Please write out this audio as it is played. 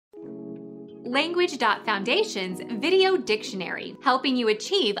Language.Foundation's Video Dictionary, helping you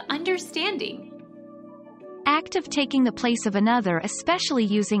achieve understanding. Act of taking the place of another, especially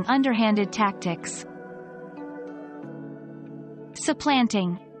using underhanded tactics.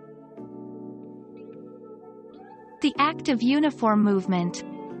 Supplanting. The act of uniform movement.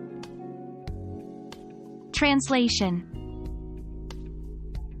 Translation.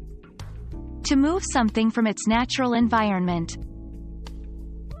 To move something from its natural environment.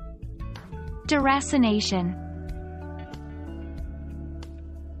 Deracination.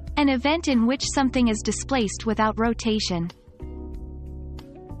 An event in which something is displaced without rotation.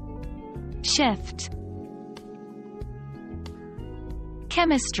 Shift.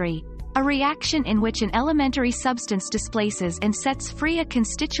 Chemistry. A reaction in which an elementary substance displaces and sets free a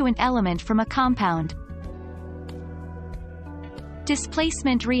constituent element from a compound.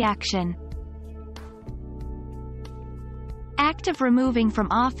 Displacement reaction. Act of removing from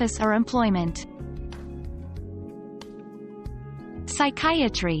office or employment.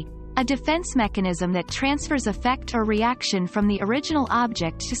 Psychiatry. A defense mechanism that transfers effect or reaction from the original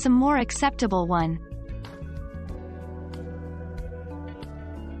object to some more acceptable one.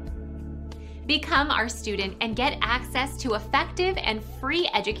 Become our student and get access to effective and free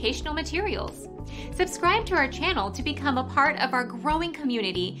educational materials. Subscribe to our channel to become a part of our growing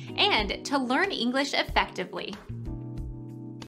community and to learn English effectively.